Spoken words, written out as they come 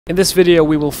In this video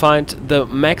we will find the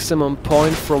maximum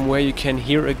point from where you can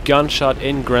hear a gunshot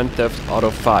in Grand Theft Auto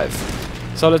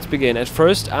 5. So let's begin. At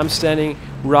first I'm standing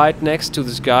right next to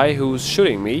this guy who's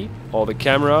shooting me, or the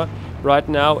camera, right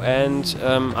now, and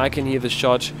I can hear the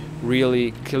shot really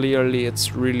clearly.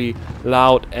 It's really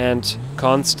loud and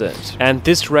constant. And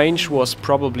this range was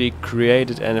probably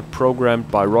created and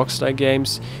programmed by Rockstar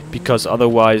Games, because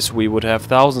otherwise we would have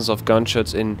thousands of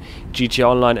gunshots in GTA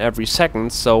Online every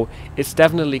second. So it's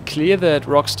definitely clear that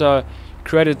Rockstar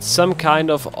created some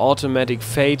kind of automatic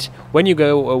fade when you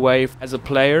go away as a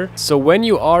player. So when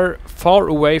you are far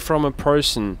away from a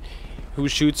person who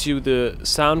shoots you, the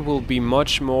sound will be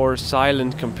much more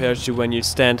silent compared to when you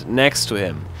stand next to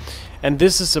him. And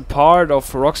this is a part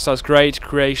of Rockstar's great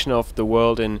creation of the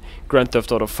world in Grand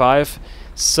Theft Auto 5.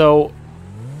 So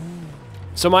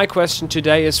my question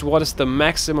today is, what is the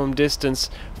maximum distance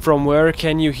from where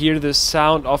can you hear the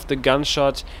sound of the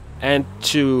gunshot? And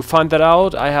to find that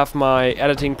out, I have my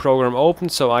editing program open,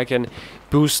 so I can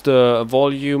boost the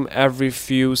volume every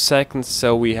few seconds,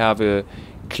 so we have a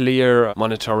clear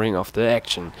monitoring of the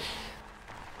action.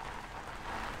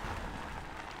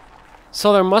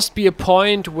 So there must be a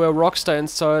point where Rockstar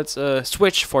inserts a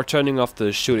switch for turning off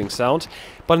the shooting sound,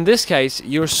 but in this case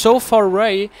you're so far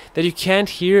away that you can't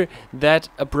hear that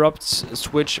abrupt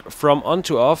switch from on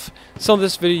to off. So in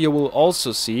this video you will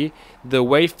also see the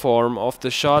waveform of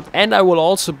the shot, and I will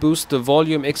also boost the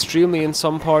volume extremely in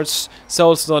some parts,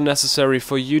 so it's not necessary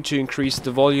for you to increase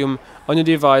the volume on your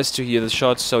device to hear the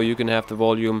shot, so you can have the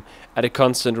volume at a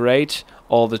constant rate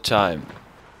all the time.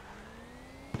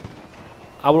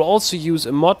 I will also use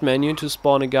a mod menu to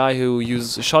spawn a guy who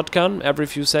uses a shotgun every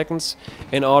few seconds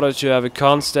in order to have a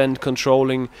constant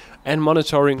controlling and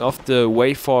monitoring of the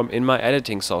waveform in my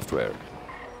editing software.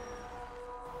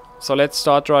 So let's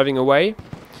start driving away,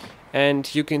 and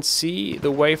you can see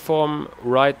the waveform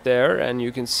right there, and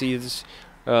you can see these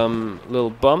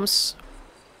little bumps,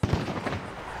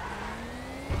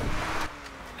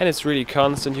 and it's really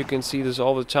constant. You can see this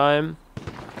all the time.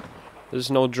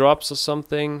 There's no drops or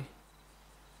something.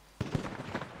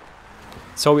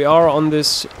 So we are on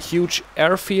this huge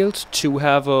airfield to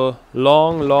have a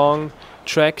long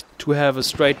track, to have a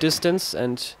straight distance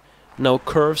and no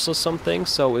curves or something,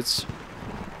 so it's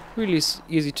really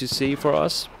easy to see for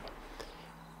us.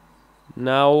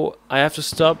 Now I have to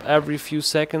stop every few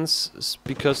seconds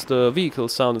because the vehicle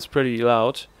sound is pretty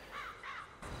loud.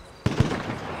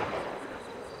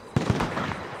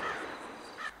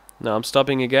 Now I'm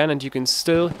stopping again, and you can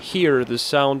still hear the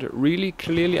sound really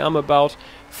clearly. I'm about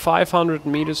 500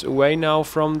 meters away now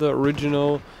from the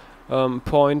original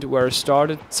point where I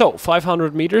started. So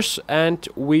 500 meters, and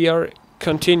we are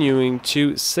continuing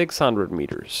to 600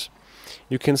 meters.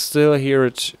 You can still hear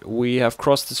it. We have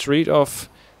crossed the street of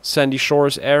Sandy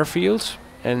Shores Airfield,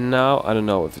 and now I don't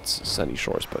know if it's Sandy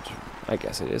Shores, but I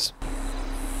guess it is.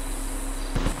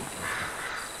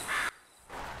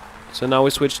 So now we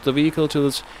switch the vehicle to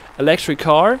this electric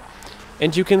car,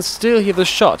 and you can still hear the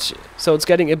shot. So it's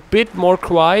getting a bit more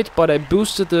quiet, but I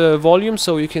boosted the volume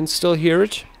so you can still hear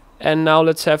it. And now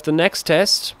let's have the next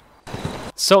test.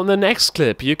 So in the next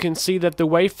clip you can see that the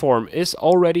waveform is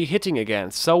already hitting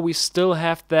again. So we still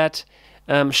have that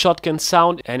shotgun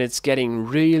sound, and it's getting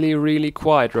really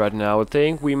quiet right now. I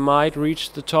think we might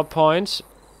reach the top point.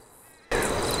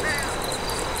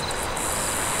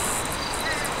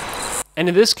 And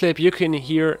in this clip you can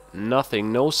hear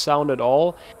nothing, no sound at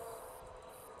all.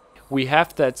 We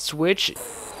have that switch.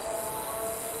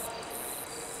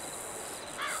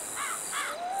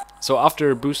 So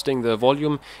after boosting the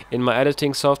volume in my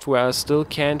editing software, I still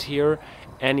can't hear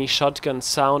any shotgun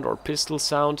sound or pistol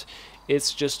sound.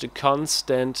 It's just a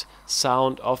constant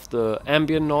sound of the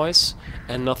ambient noise,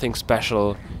 and nothing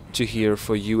special to hear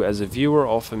for you as a viewer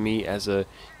or for me as a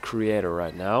creator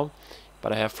right now.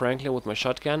 But I have Franklin with my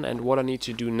shotgun, and what I need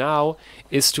to do now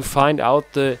is to find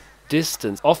out the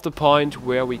distance of the point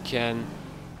where we can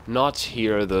not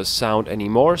hear the sound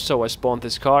anymore. So I spawned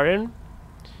this car in.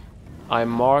 I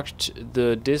marked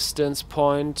the distance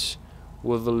point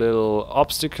with a little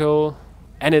obstacle,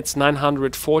 and it's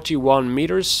 941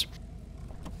 meters.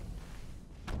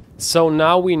 So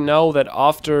now we know that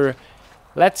after,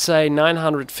 let's say,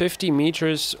 950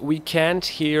 meters we can't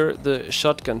hear the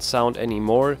shotgun sound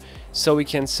anymore. So we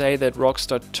can say that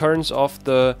Rockstar turns off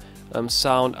the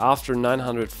sound after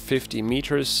 950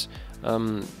 meters.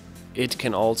 It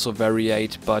can also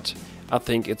variate, but I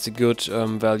think it's a good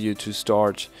value to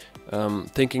start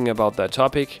thinking about that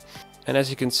topic. And as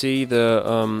you can see,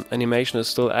 the animation is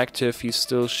still active. He's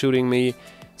still shooting me,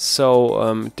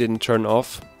 so it didn't turn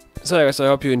off. So guys, I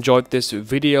hope you enjoyed this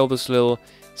video, this little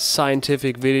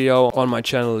scientific video on my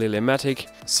channel LeleMatic.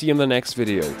 See you in the next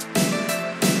video.